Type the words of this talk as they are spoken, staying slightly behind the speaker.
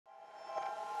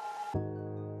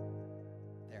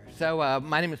So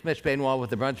my name is Mitch Bainwol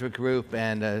with the Brunswick Group,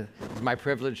 and it's my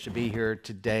privilege to be here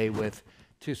today with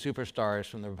two superstars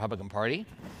from the Republican Party.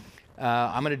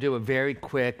 I'm going to do a very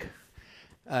quick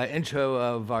intro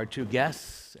of our two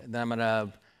guests, and then I'm going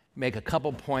to make a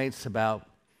couple points about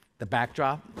the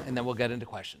backdrop, and then we'll get into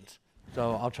questions.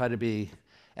 So I'll try to be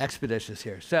expeditious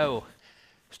here. So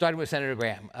starting with Senator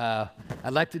Graham,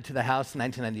 elected to the House in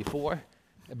 1994,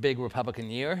 a big Republican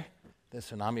year, the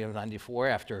tsunami of 94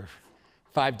 after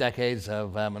 5 decades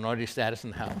of minority status in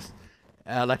the House.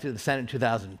 Elected to the Senate in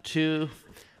 2002,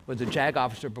 was a JAG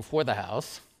officer before the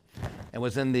House, and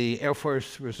was in the Air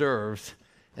Force Reserves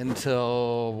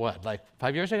until, what, like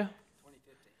 5 years ago?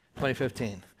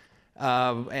 2015.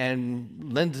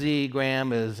 And Lindsey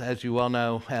Graham is, as you well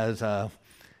know, has a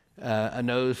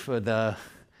nose for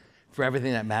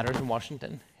everything that matters in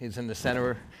Washington. He's in the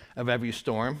center of every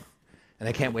storm, and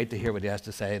I can't wait to hear what he has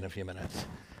to say in a few minutes.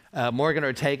 Morgan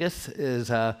Ortagus is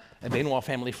a Bainwol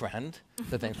family friend,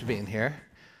 so thanks for being here.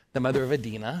 The mother of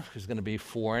Adina, who's going to be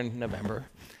 4 in November,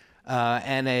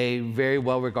 and a very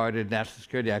well-regarded national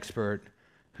security expert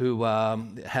who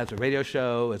has a radio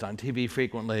show, is on TV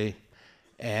frequently,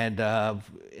 and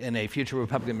in a future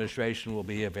Republican administration will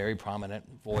be a very prominent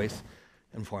voice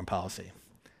in foreign policy.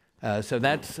 So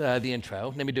that's the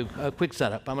intro. Let me do a quick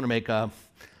setup. I'm going to make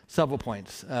several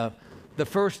points. The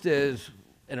first is,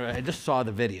 and I just saw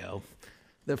the video.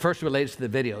 The first relates to the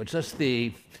video. It's just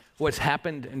what's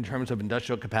happened in terms of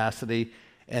industrial capacity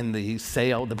and the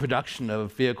production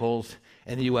of vehicles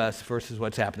in the U.S. versus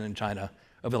what's happened in China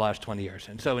over the last 20 years.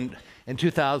 And so in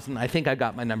 2000, I think I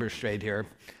got my numbers straight here,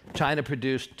 China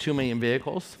produced 2 million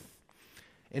vehicles.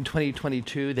 In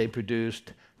 2022, they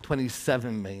produced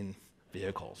 27 million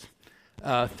vehicles.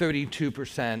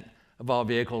 32% of all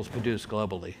vehicles produced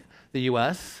globally. The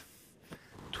U.S.,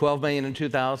 12 million in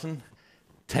 2000,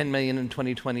 10 million in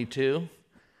 2022,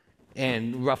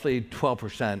 and roughly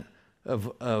 12%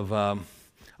 of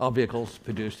all vehicles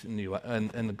produced in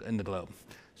the globe.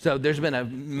 So there's been a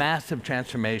massive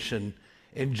transformation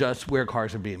in just where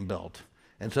cars are being built.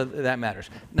 And so that matters.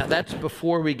 Now that's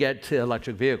before we get to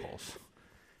electric vehicles.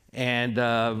 And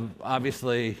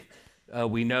obviously,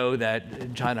 we know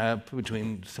that China,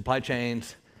 between supply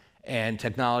chains and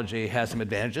technology, has some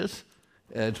advantages.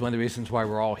 It's one of the reasons why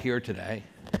we're all here today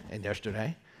and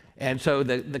yesterday. And so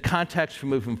the context for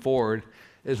moving forward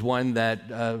is one that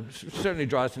certainly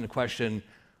draws into question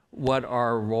what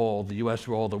our role, the U.S.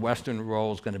 role, the Western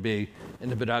role is going to be in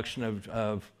the production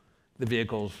of the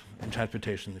vehicles and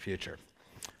transportation in the future.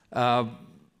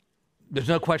 There's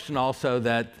no question also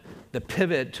that the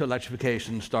pivot to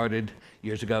electrification started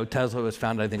years ago. Tesla was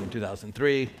founded, I think, in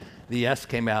 2003. The S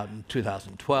came out in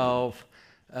 2012.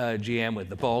 GM with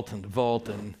the Bolt and the Volt,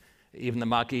 and even the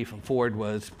Mach-E from Ford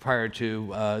was prior to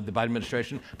the Biden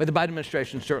administration. But the Biden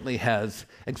administration certainly has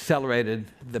accelerated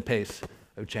the pace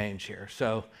of change here.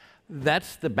 So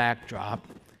that's the backdrop.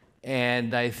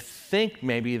 And I think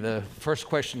maybe the first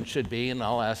question should be, and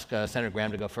I'll ask Senator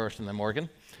Graham to go first and then Morgan,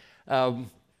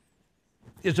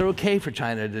 is it okay for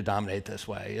China to dominate this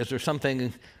way? Is there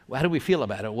something, how do we feel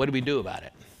about it? What do we do about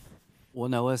it? Well,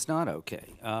 no, it's not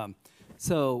okay.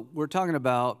 So we're talking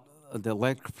about the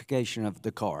electrification of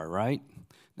the car, right?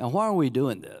 Now, why are we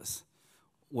doing this?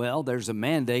 Well, there's a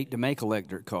mandate to make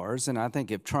electric cars, and I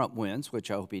think if Trump wins, which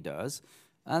I hope he does,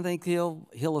 I think he'll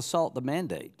assault the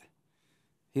mandate.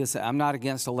 He'll say, I'm not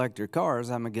against electric cars,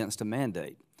 I'm against a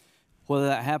mandate. Whether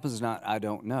that happens or not, I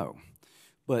don't know.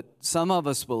 But some of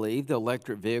us believe the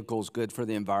electric vehicle is good for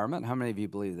the environment. How many of you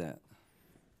believe that?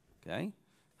 Okay.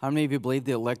 How many of you believe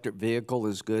the electric vehicle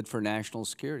is good for national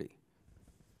security?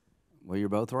 Well, you're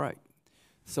both right.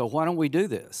 So why don't we do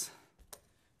this?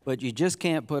 But you just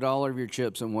can't put all of your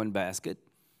chips in one basket.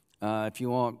 If you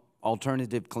want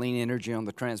alternative clean energy on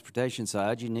the transportation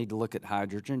side, you need to look at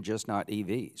hydrogen, just not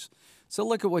EVs. So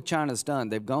look at what China's done.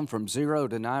 They've gone from 0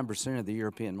 to 9% of the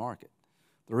European market.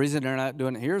 The reason they're not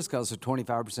doing it here is because of a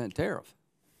 25% tariff.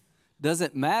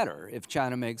 Doesn't matter if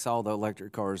China makes all the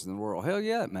electric cars in the world. Hell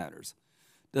yeah, it matters.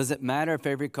 Does it matter if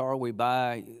every car we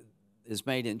buy is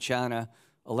made in China?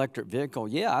 Electric vehicle,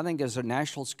 yeah, I think as a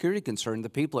national security concern, the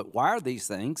people that wire these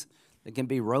things, they can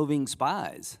be roving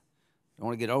spies. I don't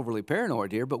want to get overly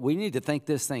paranoid here, but we need to think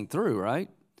this thing through, right?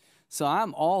 So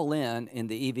I'm all in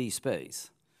the EV space.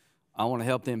 I want to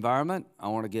help the environment. I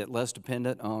want to get less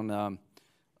dependent on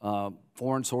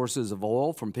foreign sources of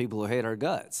oil from people who hate our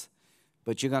guts.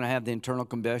 But you're going to have the internal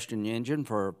combustion engine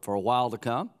for a while to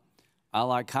come. I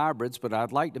like hybrids, but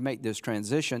I'd like to make this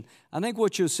transition. I think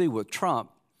what you'll see with Trump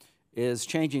is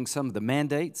changing some of the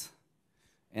mandates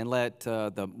and let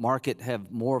the market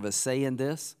have more of a say in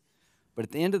this. But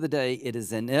at the end of the day, it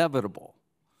is inevitable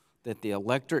that the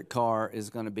electric car is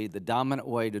going to be the dominant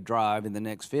way to drive in the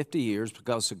next 50 years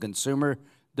because of consumer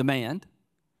demand,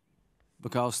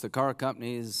 because the car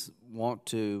companies want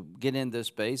to get in this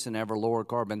space and have a lower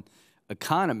carbon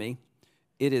economy.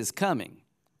 It is coming,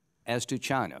 as to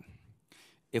China.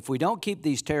 If we don't keep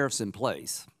these tariffs in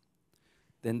place,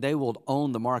 then they will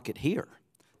own the market here.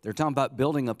 They're talking about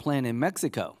building a plant in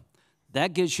Mexico.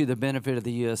 That gives you the benefit of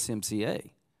the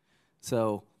USMCA.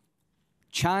 So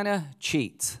China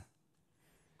cheats.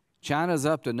 China's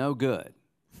up to no good.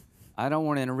 I don't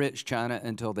want to enrich China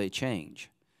until they change.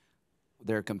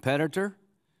 They're a competitor,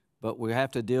 but we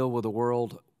have to deal with a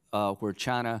world where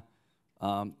China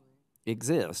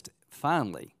exists.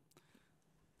 Finally,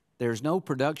 there's no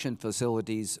production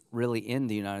facilities really in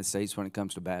the United States when it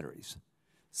comes to batteries.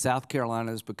 South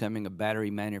Carolina is becoming a battery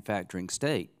manufacturing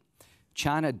state.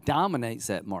 China dominates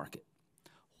that market.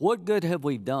 What good have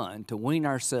we done to wean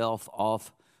ourselves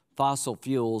off fossil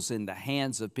fuels in the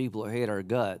hands of people who hate our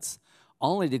guts,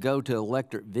 only to go to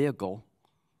electric vehicle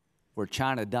where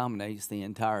China dominates the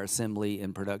entire assembly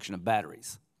and production of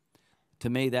batteries? To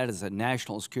me, that is a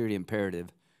national security imperative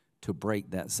to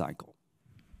break that cycle.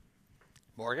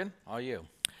 Morgan, all you.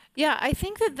 Yeah, I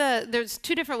think that there's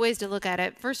two different ways to look at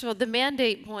it. First of all, the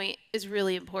mandate point is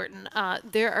really important. And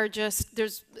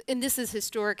this is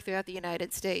historic throughout the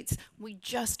United States. We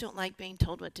just don't like being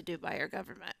told what to do by our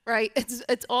government, right?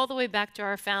 It's all the way back to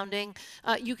our founding.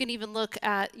 You can even look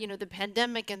at, the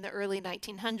pandemic in the early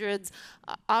 1900s.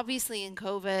 Obviously in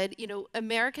COVID,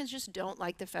 Americans just don't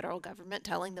like the federal government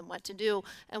telling them what to do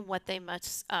and what they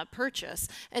must purchase.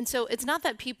 And so it's not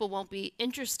that people won't be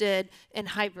interested in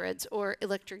hybrids or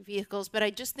electric vehicles, but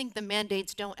I just think the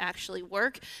mandates don't actually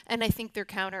work, and I think they're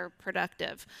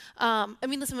counterproductive.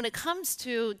 Listen, when it comes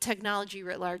to technology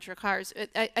writ large for cars,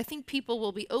 I think people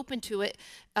will be open to it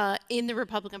in the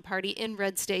Republican Party in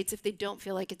red states if they don't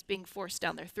feel like it's being forced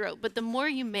down their throat. But the more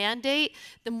you mandate,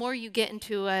 the more you get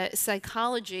into a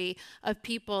psychology of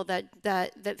people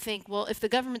that think, well, if the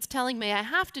government's telling me I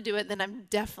have to do it, then I'm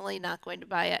definitely not going to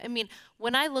buy it.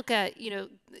 When I look at,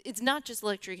 it's not just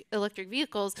electric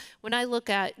vehicles. When I look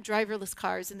at driverless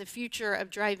cars and the future of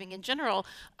driving in general,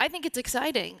 I think it's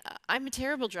exciting. I'm a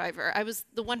terrible driver. I was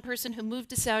the one person who moved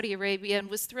to Saudi Arabia and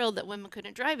was thrilled that women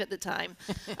couldn't drive at the time.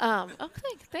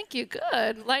 Okay, thank you.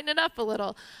 Good. Lighten it up a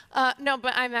little. No,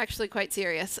 but I'm actually quite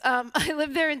serious. I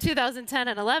lived there in 2010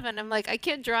 and 11. I'm like, I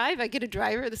can't drive. I get a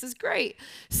driver. This is great.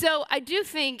 So I do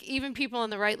think even people on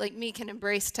the right like me can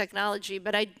embrace technology,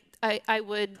 but I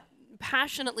would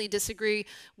passionately disagree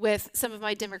with some of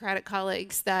my Democratic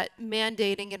colleagues that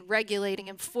mandating and regulating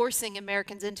and forcing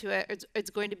Americans into it is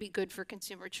going to be good for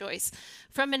consumer choice.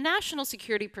 From a national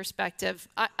security perspective,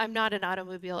 I'm not an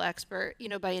automobile expert,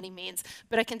 by any means,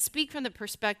 but I can speak from the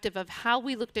perspective of how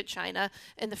we looked at China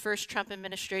in the first Trump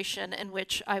administration, in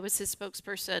which I was his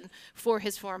spokesperson for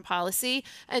his foreign policy,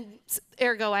 and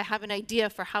ergo, I have an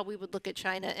idea for how we would look at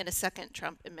China in a second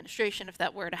Trump administration if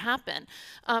that were to happen.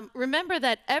 Remember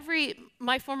that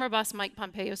my former boss, Mike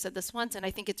Pompeo, said this once, and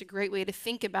I think it's a great way to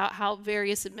think about how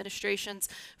various administrations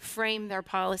frame their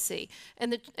policy. In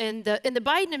the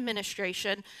Biden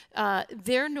administration,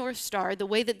 their North Star, the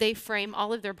way that they frame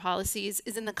all of their policies,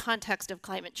 is in the context of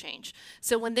climate change.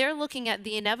 So when they're looking at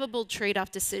the inevitable trade-off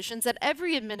decisions that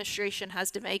every administration has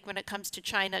to make when it comes to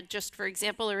China, just for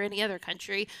example, or any other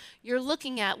country, you're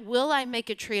looking at, will I make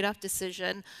a trade-off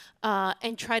decision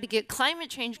and try to get climate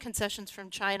change concessions from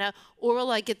China, or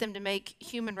will I get them to make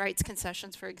human rights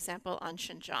concessions, for example, on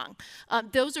Xinjiang?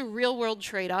 Those are real-world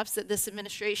trade-offs that this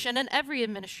administration and every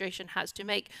administration has to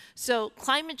make. So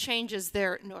climate change is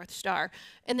their North Star.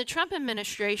 In the Trump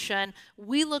administration,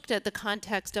 we looked at the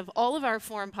context of all of our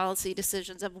foreign policy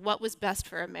decisions of what was best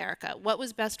for America, what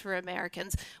was best for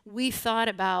Americans. We thought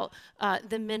about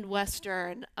the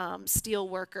Midwestern steel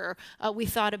worker. We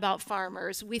thought about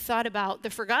farmers. We thought about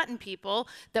the forgotten people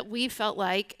that we felt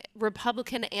like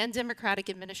Republican and Democratic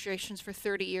administrations for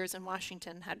 30 years in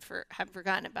Washington had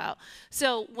forgotten about.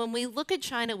 So when we look at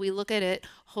China, we look at it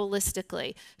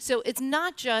holistically. So it's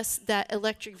not just that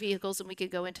electric vehicles, and we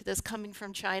could go into this, coming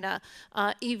from China,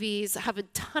 EVs have a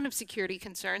ton of security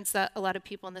concerns that a lot of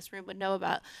people in this room would know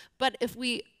about. But if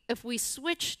we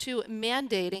switch to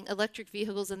mandating electric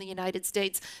vehicles in the United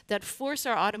States that force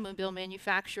our automobile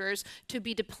manufacturers to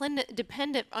be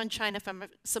dependent on China from a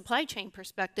supply chain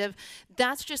perspective,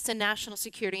 that's just a national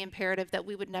security imperative that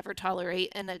we would never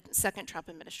tolerate in a second Trump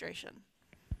administration.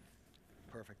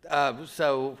 Perfect.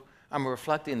 So I'm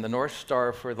reflecting the North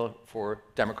Star for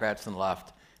Democrats and the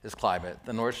left is climate.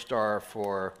 The North Star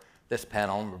for this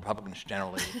panel, and Republicans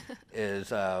generally,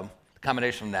 is a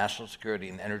combination of national security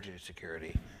and energy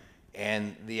security.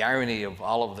 And the irony of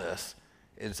all of this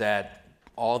is that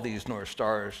all these North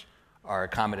Stars are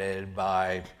accommodated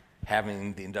by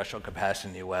having the industrial capacity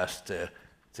in the U.S. to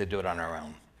do it on our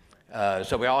own.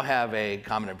 So we all have a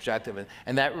common objective,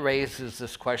 and that raises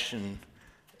this question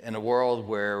in a world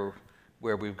where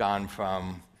we've gone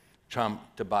from Trump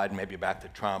to Biden, maybe back to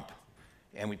Trump,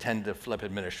 and we tend to flip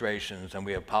administrations, and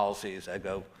we have policies that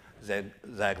go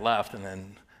zag left and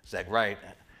then zag right.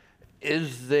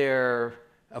 Is there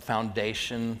a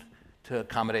foundation to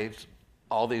accommodate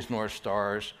all these North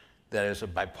Stars that is a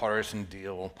bipartisan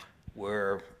deal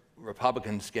where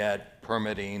Republicans get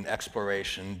permitting,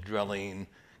 exploration, drilling,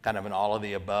 kind of an all of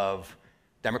the above?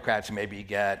 Democrats maybe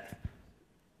get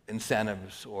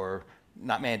incentives, or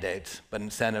not mandates, but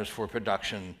incentives for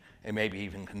production and maybe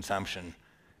even consumption.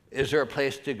 Is there a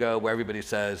place to go where everybody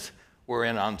says, we're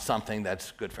in on something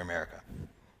that's good for America?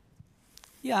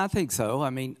 Yeah, I think so. I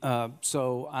mean,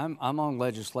 so I'm on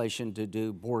legislation to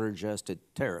do border-adjusted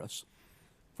tariffs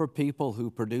for people who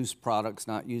produce products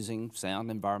not using sound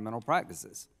environmental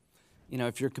practices. You know,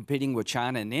 if you're competing with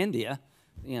China and India,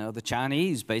 you know, the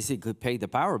Chinese basically pay the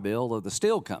power bill of the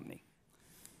steel company.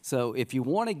 So if you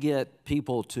want to get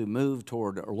people to move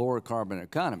toward a lower carbon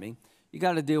economy, you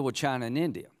got to deal with China and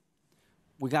India.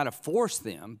 We got to force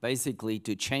them basically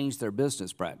to change their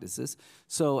business practices.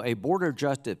 So a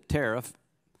border-adjusted tariff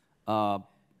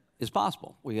is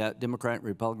possible. We got Democrat and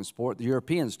Republican support. The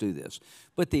Europeans do this.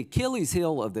 But the Achilles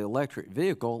heel of the electric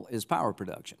vehicle is power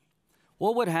production.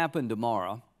 What would happen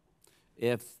tomorrow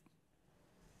if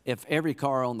every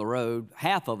car on the road,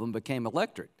 half of them became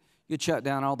electric? You'd shut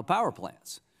down all the power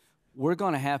plants. We're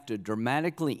going to have to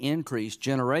dramatically increase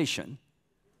generation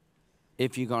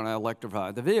if you're going to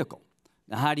electrify the vehicle.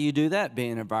 Now, how do you do that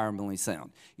being environmentally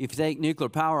sound? If you take nuclear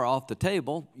power off the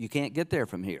table, you can't get there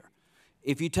from here.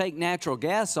 If you take natural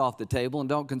gas off the table and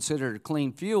don't consider it a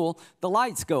clean fuel, the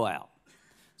lights go out.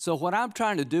 So what I'm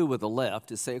trying to do with the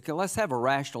left is say, okay, let's have a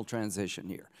rational transition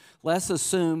here. Let's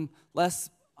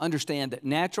understand that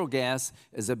natural gas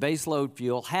as a base load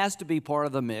fuel has to be part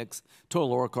of the mix to a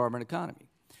lower carbon economy.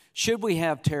 Should we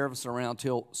have tariffs around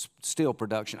steel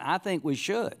production? I think we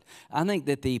should. I think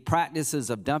that the practices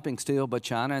of dumping steel by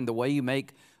China and the way you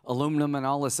make aluminum and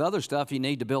all this other stuff you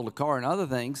need to build a car and other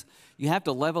things, you have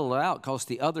to level it out because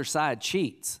the other side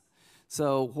cheats.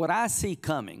 So what I see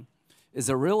coming is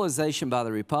a realization by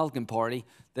the Republican Party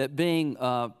that being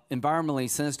environmentally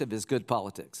sensitive is good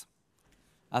politics.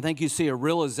 I think you see a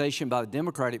realization by the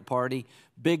Democratic Party,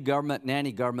 big government,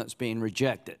 nanny government's being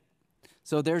rejected.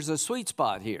 So there's a sweet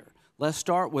spot here. Let's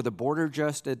start with the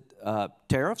border-adjusted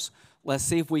tariffs. Let's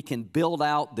see if we can build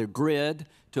out the grid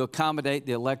to accommodate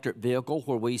the electric vehicle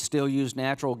where we still use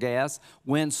natural gas,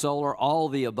 wind, solar, all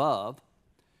the above.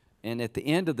 And at the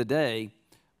end of the day,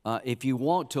 if you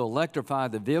want to electrify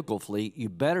the vehicle fleet, you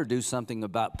better do something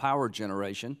about power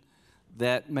generation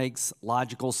that makes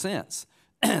logical sense,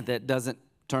 that doesn't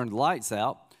turn the lights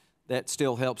out, that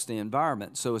still helps the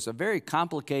environment. So it's a very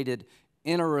complicated,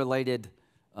 interrelated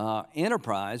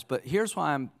enterprise, but here's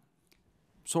why I'm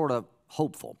sort of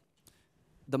hopeful.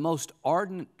 The most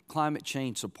ardent climate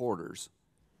change supporters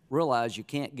realize you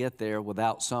can't get there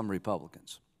without some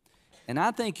Republicans. And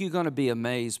I think you're going to be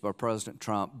amazed by President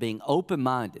Trump being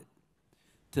open-minded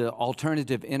to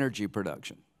alternative energy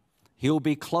production. He'll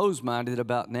be closed-minded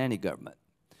about nanny government.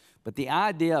 But the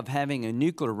idea of having a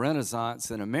nuclear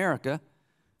renaissance in America,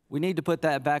 we need to put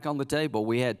that back on the table.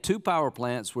 We had 2 power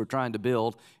plants we're trying to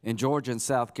build in Georgia and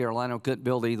South Carolina. We couldn't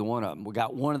build either one of them. We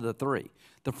got one of the 3.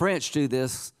 The French do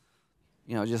this,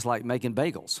 you know, just like making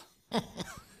bagels,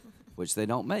 which they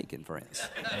don't make in France.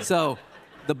 So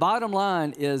the bottom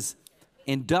line is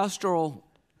industrial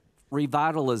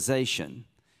revitalization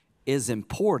is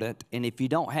important, and if you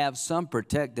don't have some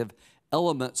protective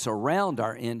elements around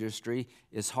our industry,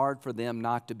 it's hard for them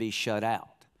not to be shut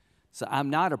out. So I'm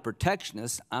not a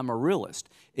protectionist, I'm a realist.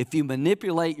 If you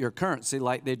manipulate your currency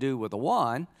like they do with the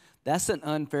yuan, that's an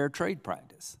unfair trade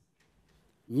practice.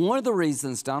 One of the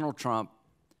reasons Donald Trump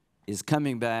is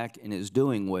coming back and is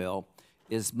doing well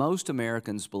is most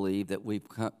Americans believe that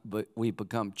we've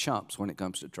become chumps when it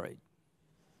comes to trade.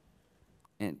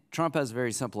 And Trump has a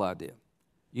very simple idea.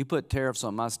 You put tariffs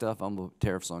on my stuff, I'm going to put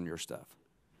tariffs on your stuff.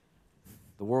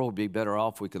 The world would be better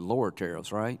off if we could lower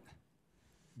tariffs, right?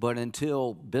 But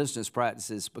until business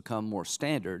practices become more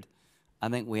standard, I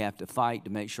think we have to fight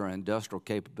to make sure our industrial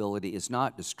capability is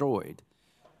not destroyed,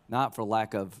 not for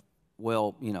lack of,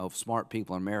 well, you know, smart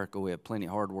people in America. We have plenty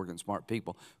of hardworking, smart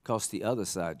people, because the other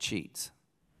side cheats.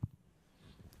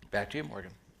 Back to you,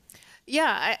 Morgan.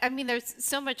 Yeah, I mean, there's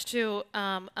so much to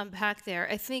unpack there.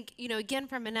 I think, again,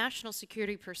 from a national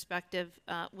security perspective,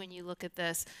 when you look at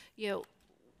this,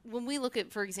 when we look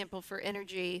at, for example, for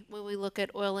energy, when we look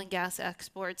at oil and gas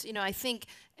exports, I think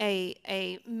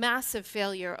a massive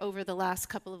failure over the last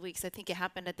couple of weeks, I think it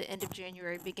happened at the end of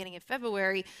January, beginning of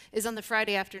February, is on the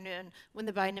Friday afternoon when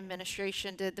the Biden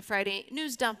administration did the Friday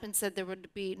news dump and said there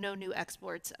would be no new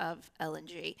exports of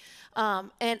LNG. I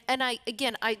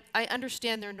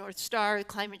understand their North Star,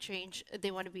 climate change,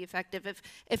 they want to be effective.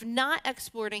 If not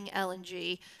exporting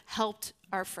LNG helped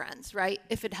our friends, right?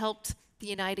 If it helped the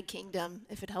United Kingdom,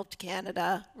 if it helped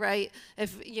Canada, right?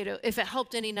 If it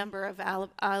helped any number of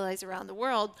allies around the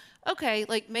world, okay,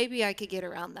 like maybe I could get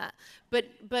around that. But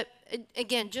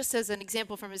again, just as an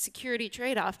example from a security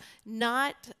trade-off,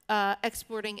 not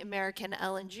exporting American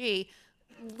LNG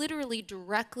literally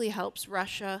directly helps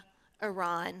Russia,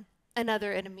 Iran, and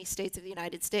other enemy states of the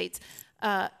United States.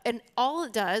 And all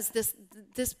it does,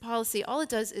 this policy, all it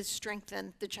does is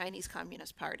strengthen the Chinese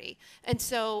Communist Party. And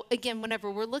so, again, whenever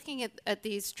we're looking at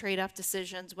these trade-off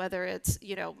decisions, whether it's,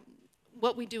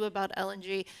 what we do about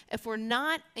LNG, if we're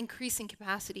not increasing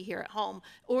capacity here at home,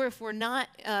 or if we're not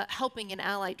helping an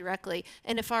ally directly,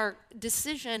 and if our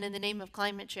decision in the name of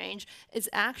climate change is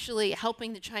actually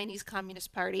helping the Chinese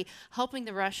Communist Party, helping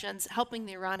the Russians, helping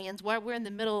the Iranians, while we're in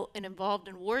the middle and involved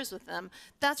in wars with them,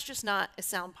 that's just not a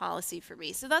sound policy for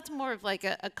me. So that's more of like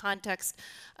a context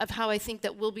of how I think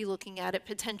that we'll be looking at it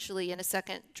potentially in a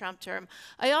second Trump term.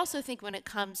 I also think when it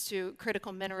comes to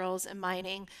critical minerals and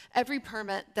mining, every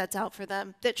permit that's out for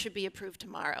them, that should be approved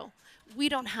tomorrow. We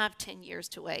don't have 10 years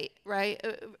to wait, right?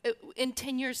 In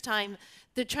 10 years' time,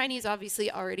 the Chinese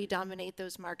obviously already dominate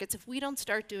those markets. If we don't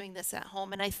start doing this at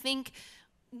home, and I think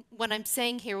what I'm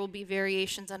saying here will be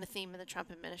variations on a theme in the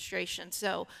Trump administration.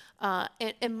 So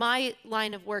in my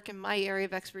line of work, in my area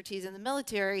of expertise in the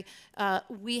military,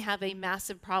 we have a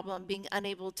massive problem being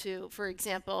unable to, for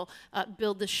example,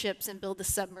 build the ships and build the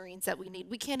submarines that we need.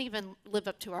 We can't even live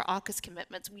up to our AUKUS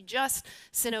commitments. We just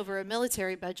sent over a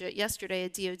military budget yesterday, a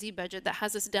DoD budget, that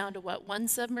has us down to, what, 1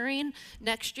 submarine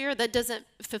next year? That doesn't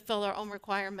fulfill our own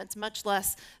requirements, much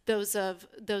less those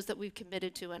that we've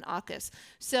committed to in AUKUS.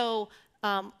 So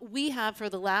we have, for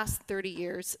the last 30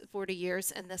 years, 40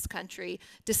 years in this country,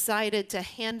 decided to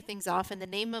hand things off in the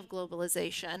name of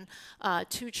globalization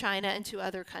to China and to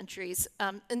other countries,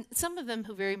 and some of them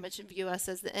who very much view us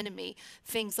as the enemy,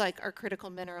 things like our critical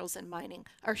minerals and mining,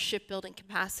 our shipbuilding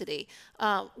capacity.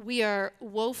 We are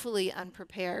woefully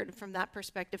unprepared from that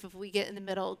perspective if we get in the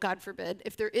middle, God forbid,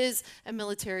 if there is a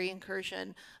military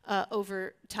incursion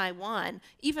over Taiwan.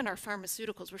 Even our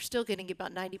pharmaceuticals, we're still getting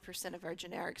about 90% of our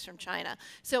generics from China.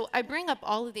 So I bring up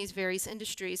all of these various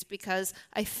industries because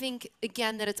I think,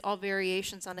 again, that it's all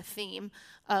variations on a theme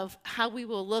of how we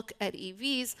will look at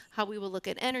EVs, how we will look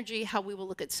at energy, how we will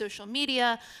look at social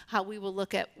media, how we will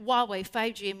look at Huawei,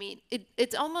 5G. I mean,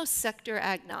 it's almost sector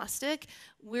agnostic.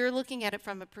 We're looking at it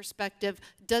from a perspective,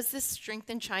 does this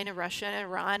strengthen China, Russia, and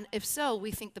Iran? If so,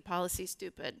 we think the policy is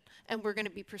stupid, and we're going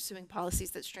to be pursuing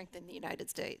policies that strengthen the United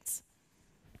States.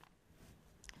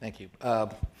 Thank you.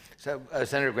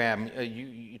 Senator Graham,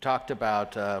 you talked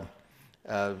about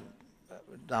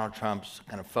Donald Trump's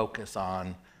kind of focus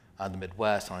on the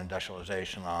Midwest, on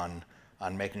industrialization, on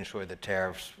making sure that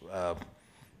tariffs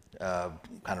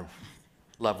kind of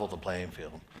level the playing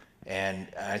field. And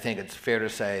I think it's fair to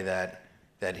say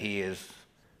that he has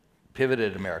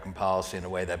pivoted American policy in a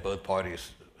way that both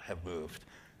parties have moved.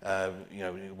 He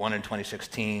won in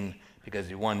 2016 because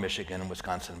he won Michigan,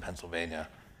 Wisconsin, and Pennsylvania.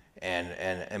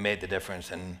 And made the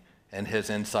difference, and his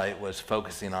insight was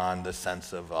focusing on the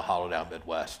sense of a hollowed out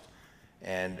Midwest,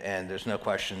 and there's no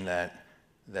question that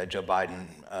Joe Biden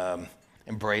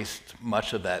embraced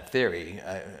much of that theory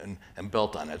and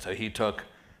built on it. So he took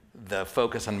the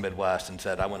focus on the Midwest and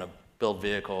said, I want to build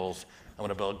vehicles, I want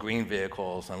to build green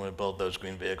vehicles, and I want to build those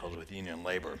green vehicles with union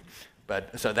labor.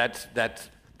 But so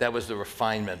that was the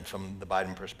refinement from the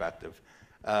Biden perspective.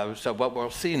 So what we'll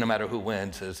see, no matter who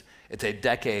wins, is it's a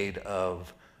decade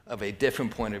of a different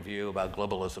point of view about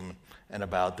globalism and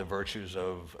about the virtues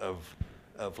of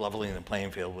leveling the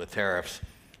playing field with tariffs.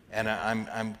 And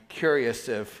I'm curious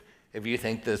if you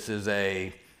think this is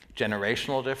a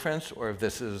generational difference, or if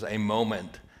this is a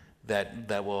moment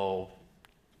that will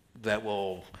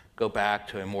go back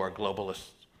to a more globalist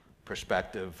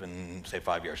perspective in, say,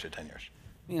 5 years or 10 years.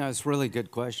 It's a really good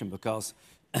question because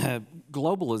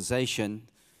globalization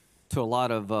to a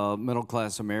lot of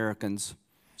middle-class Americans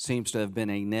seems to have been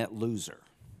a net loser.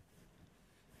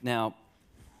 Now,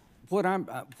 what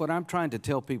I'm trying to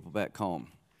tell people back home,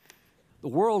 the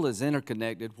world is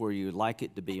interconnected where you like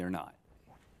it to be or not.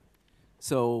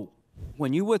 So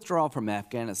when you withdraw from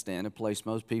Afghanistan, a place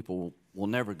most people will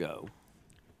never go,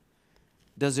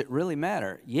 does it really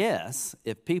matter? Yes,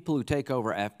 if people who take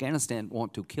over Afghanistan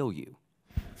want to kill you.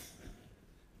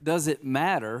 Does it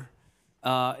matter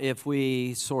if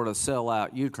we sort of sell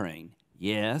out Ukraine?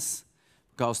 Yes,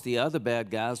 because the other bad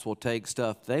guys will take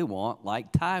stuff they want,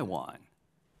 like Taiwan.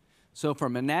 So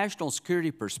from a national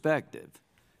security perspective,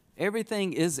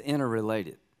 everything is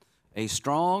interrelated. A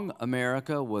strong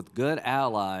America with good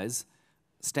allies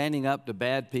standing up to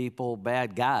bad people,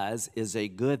 bad guys, is a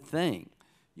good thing.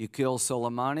 You kill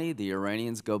Soleimani, the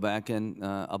Iranians go back in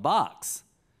a box.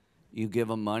 You give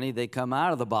them money, they come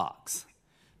out of the box.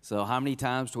 So how many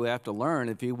times do we have to learn?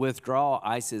 If you withdraw,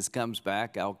 ISIS comes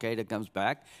back, Al-Qaeda comes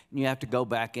back, and you have to go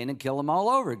back in and kill them all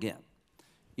over again.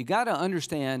 You got to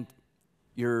understand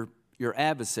your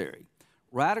adversary.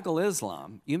 Radical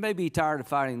Islam, you may be tired of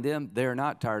fighting them, they're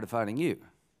not tired of fighting you.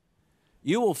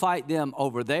 You will fight them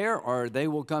over there, or they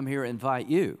will come here and fight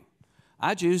you.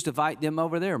 I choose to fight them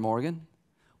over there, Morgan,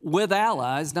 with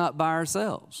allies, not by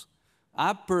ourselves.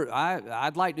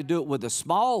 I'd like to do it with a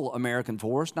small American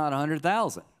force, not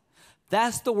 100,000.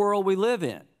 That's the world we live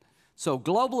in. So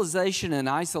globalization and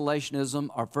isolationism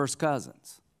are first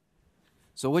cousins.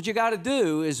 So what you got to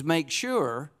do is make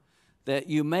sure that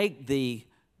you make the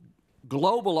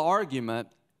global argument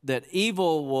that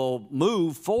evil will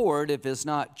move forward if it's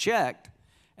not checked,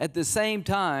 at the same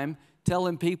time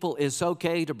telling people it's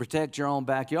okay to protect your own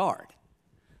backyard.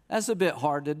 That's a bit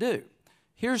hard to do.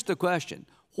 Here's the question.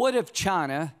 What if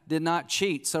China did not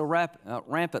cheat so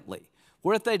rampantly?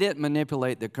 What if they didn't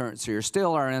manipulate the currency or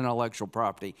steal our intellectual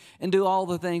property and do all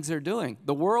the things they're doing?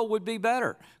 The world would be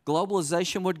better.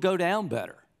 Globalization would go down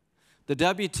better. The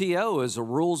WTO is a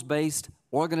rules-based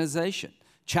organization.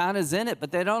 China's in it,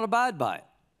 but they don't abide by it.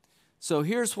 So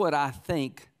here's what I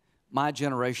think my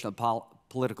generation of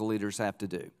political leaders have to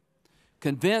do.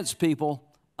 Convince people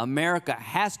America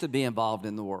has to be involved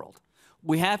in the world.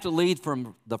 We have to lead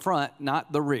from the front,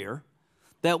 not the rear.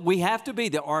 That we have to be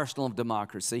the arsenal of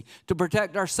democracy to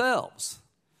protect ourselves,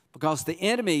 because the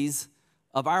enemies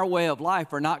of our way of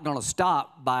life are not going to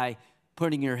stop by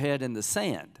putting your head in the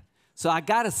sand. So I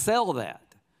got to sell that.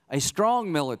 A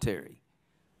strong military,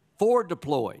 forward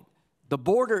deployed. The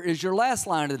border is your last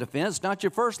line of defense, not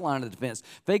your first line of defense.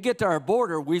 If they get to our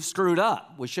border, we've screwed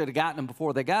up. We should have gotten them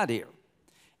before they got here.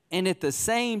 And at the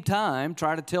same time,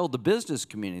 try to tell the business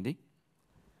community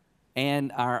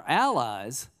and our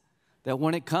allies that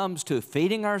when it comes to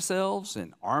feeding ourselves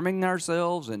and arming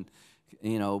ourselves and,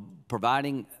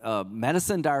 providing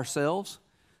medicine to ourselves,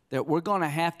 that we're going to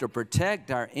have to protect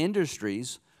our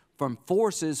industries from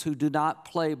forces who do not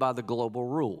play by the global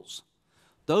rules.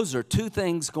 Those are two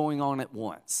things going on at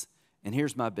once. And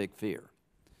here's my big fear,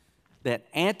 that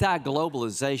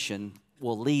anti-globalization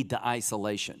will lead to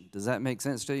isolation. Does that make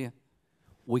sense to you?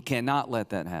 We cannot let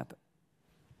that happen.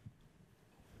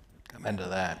 I'm into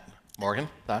that. Morgan,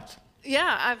 thoughts?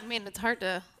 Yeah, I mean, it's hard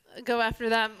to go after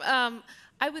them.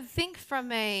 I would think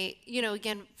from a,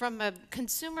 again, from a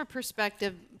consumer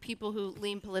perspective, people who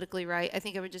lean politically right, I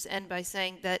think I would just end by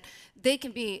saying that they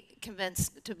can be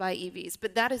convinced to buy EVs,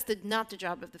 but that is not the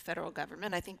job of the federal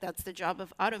government. I think that's the job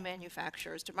of auto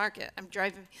manufacturers to market. I'm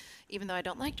driving, even though I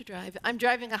don't like to drive, I'm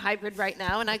driving a hybrid right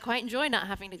now, and I quite enjoy not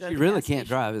having to go to the You really gas can't station.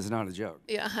 drive, it's not a joke.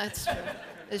 Yeah, that's true.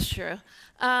 It's true.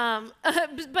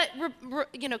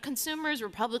 Consumers,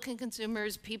 Republican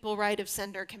consumers, people right of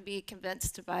center can be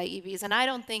convinced to buy EVs. And I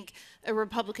don't think a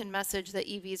Republican message that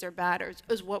EVs are bad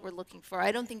is what we're looking for.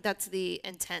 I don't think that's the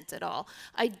intent at all.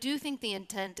 I do think the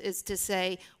intent is to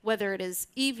say whether it is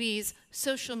EVs,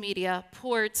 social media,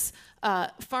 ports,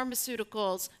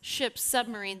 pharmaceuticals, ships,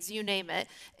 submarines, you name it,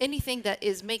 anything that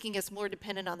is making us more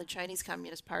dependent on the Chinese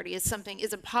Communist Party is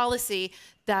a policy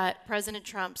that President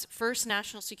Trump's first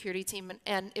national security team,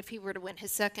 and if he were to win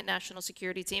his second national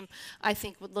security team, I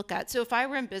think would look at. So if I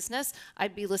were in business,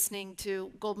 I'd be listening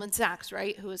to Goldman Sachs,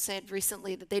 right, who has said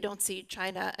recently that they don't see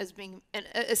China as being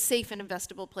a safe and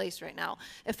investable place right now.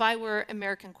 If I were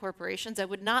American corporations, I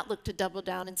would not look to double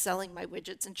down in selling my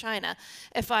widgets in China.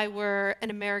 If I were an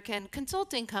American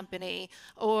consulting company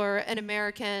or an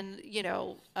American,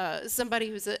 somebody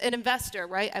who's an investor,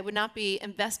 right, I would not be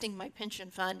investing my pension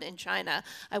fund in China.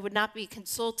 I would not be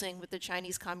consulting with the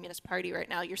Chinese Communist Party right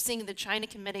now. You're seeing the China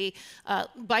committee,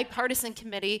 bipartisan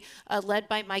committee led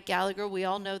by Mike Gallagher. We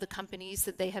all know the companies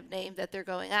that they have named that they're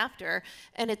going after.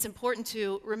 And it's important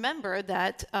to remember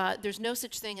that there's no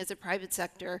such thing as a private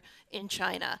sector in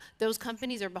China. Those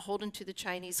companies are beholden to the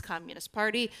Chinese Communist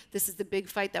Party. This is the big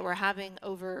fight that we're having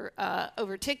over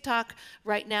over TikTok.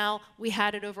 Right now, we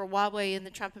had it over Huawei in the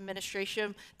Trump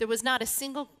administration. There was not a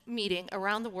single meeting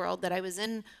around the world that I was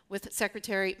in with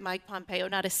Secretary Mike Pompeo,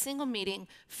 not a single meeting,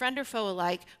 friend or foe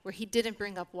alike, where he didn't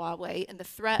bring up Huawei and the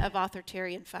threat of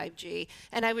authoritarian 5G.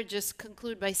 And I would just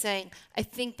conclude by saying, I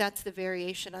think that's the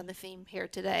variation on the theme here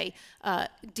today.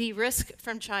 De-risk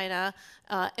from China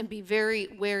and be very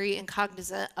wary and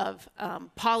cognizant of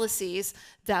policies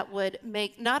that would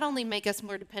not only make us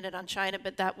more dependent on China,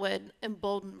 but that would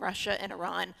embolden Russia and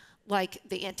Iran, like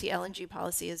the anti-LNG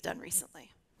policy has done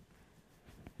recently.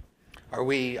 Are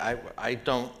we, I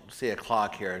don't see a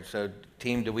clock here, so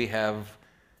team, do we have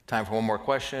time for one more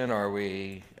question, or are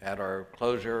we at our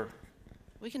closure?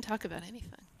 We can talk about anything.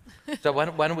 So why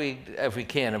don't we, if we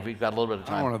can, if we've got a little bit of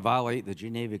I don't time. want to violate the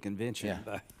Geneva Convention Yeah.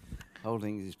 by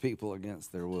holding these people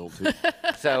against their will too.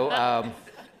 So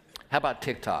how about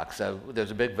TikTok? So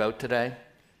there's a big vote today.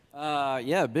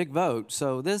 Yeah, big vote.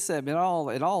 So this, it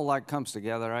all like comes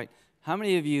together, right? How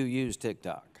many of you use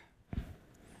TikTok?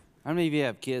 How many of you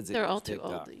have kids that They're use all too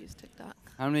TikTok? old to use TikTok.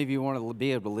 How many of you want to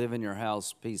be able to live in your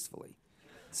house peacefully?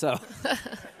 So,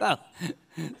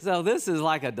 so this is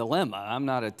like a dilemma. I'm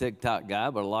not a TikTok guy,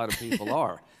 but a lot of people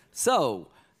are. So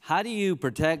how do you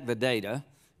protect the data?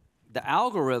 The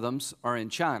algorithms are in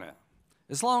China.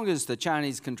 As long as the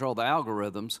Chinese control the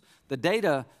algorithms, the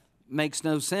data makes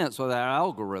no sense without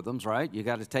algorithms, right? You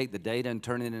got to take the data and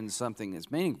turn it into something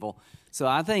that's meaningful. So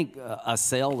I think a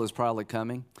sale is probably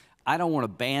coming. I don't want to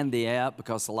ban the app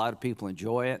because a lot of people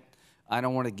enjoy it. I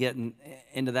don't want to get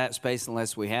into that space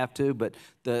unless we have to, but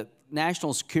the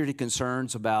national security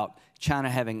concerns about China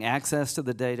having access to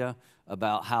the data,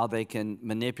 about how they can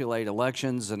manipulate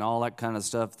elections and all that kind of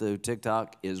stuff through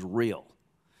TikTok is real.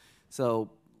 So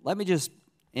let me just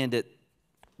end it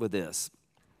with this.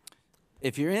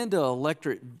 If you're into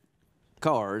electric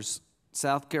cars,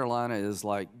 South Carolina is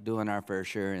like doing our fair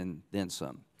share and then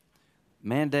some.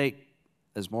 Mandate,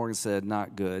 as Morgan said,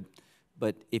 not good.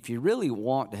 But if you really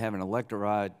want to have an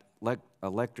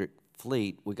electric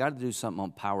fleet, we got to do something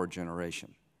on power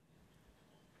generation.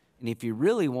 And if you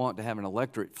really want to have an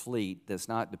electric fleet that's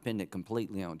not dependent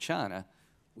completely on China,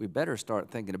 we better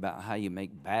start thinking about how you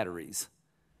make batteries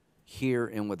here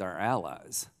and with our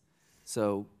allies.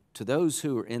 So to those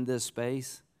who are in this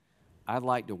space, I'd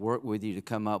like to work with you to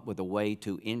come up with a way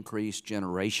to increase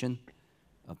generation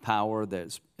of power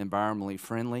that's environmentally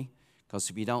friendly. Because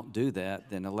if you don't do that,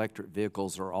 then electric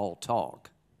vehicles are all talk.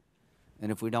 And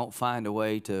if we don't find a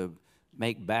way to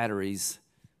make batteries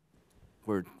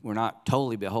where we're not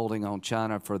totally beholding on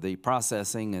China for the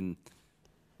processing and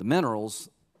the minerals,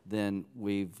 then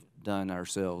we've done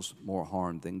ourselves more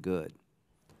harm than good.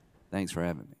 Thanks for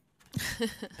having me.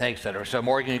 Thanks, Senator. So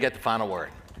Morgan, you get the final word.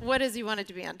 What is you want it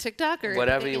to be on TikTok or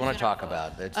Whatever you want to general? talk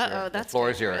about. The floor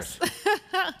is yours.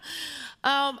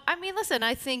 I mean, listen,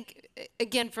 I think,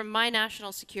 again, from my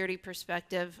national security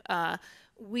perspective,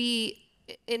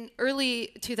 in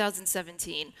early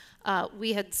 2017,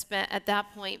 we had spent, at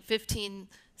that point,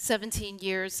 17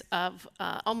 years of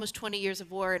almost 20 years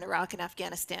of war in Iraq and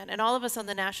Afghanistan. And all of us on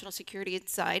the national security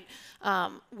side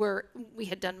we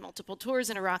had done multiple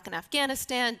tours in Iraq and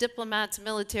Afghanistan, diplomats,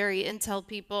 military, intel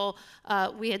people.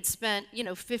 We had spent,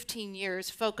 15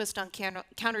 years focused on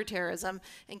counterterrorism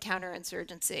and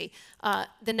counterinsurgency.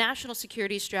 The national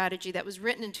security strategy that was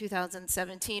written in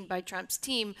 2017 by Trump's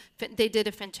team, they did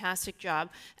a fantastic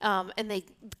job. And they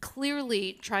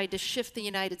clearly tried to shift the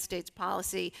United States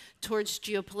policy towards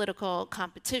geopolitical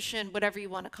competition, whatever you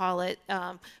want to call it,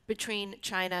 between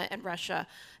China and Russia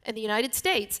and the United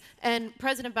States. And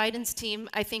President Biden's team,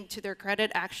 I think to their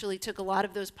credit, actually took a lot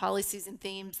of those policies and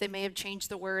themes. They may have changed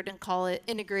the word and call it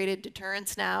integrated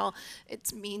deterrence now.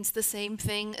 It means the same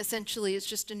thing. Essentially, it's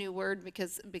just a new word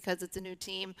because it's a new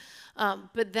team.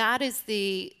 But that is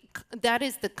the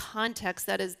context,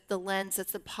 that is the lens,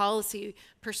 that's the policy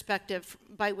perspective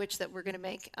by which that we're going to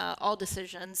make all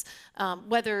decisions.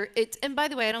 Whether it's, and by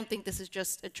the way, I don't think this is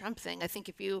just a Trump thing. I think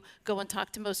if you go and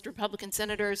talk to most Republican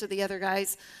senators or the other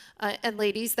guys and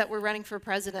ladies that were running for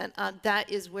president, that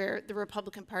is where the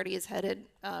Republican Party is headed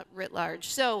writ large.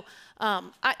 So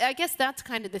I guess that's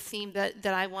kind of the theme that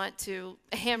I want to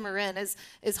hammer in is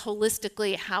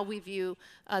holistically how we view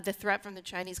the threat from the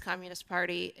Chinese Communist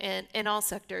Party in all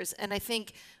sectors. And I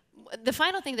think the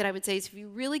final thing that I would say is if you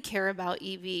really care about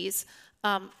EVs,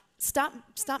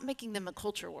 stop making them a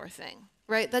culture war thing.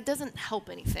 right? That doesn't help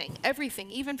anything.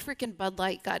 Everything, even freaking Bud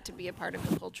Light got to be a part of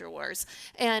the culture wars.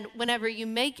 And whenever you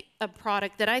make a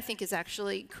product that I think is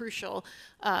actually crucial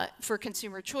for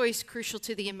consumer choice, crucial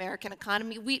to the American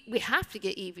economy, we have to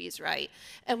get EVs right.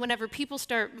 And whenever people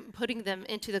start putting them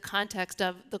into the context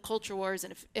of the culture wars,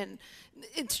 and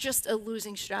it's just a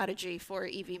losing strategy for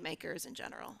EV makers in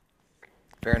general.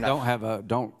 Fair enough.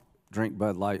 Don't drink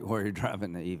Bud Light while you're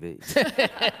driving the EV.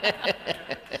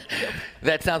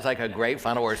 That sounds like a great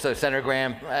final word. So, Senator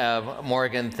Graham,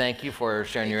 Morgan, thank you for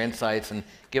sharing your insights and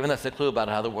giving us a clue about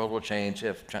how the world will change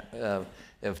if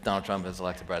Donald Trump is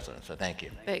elected president. So, thank you.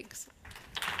 Thanks.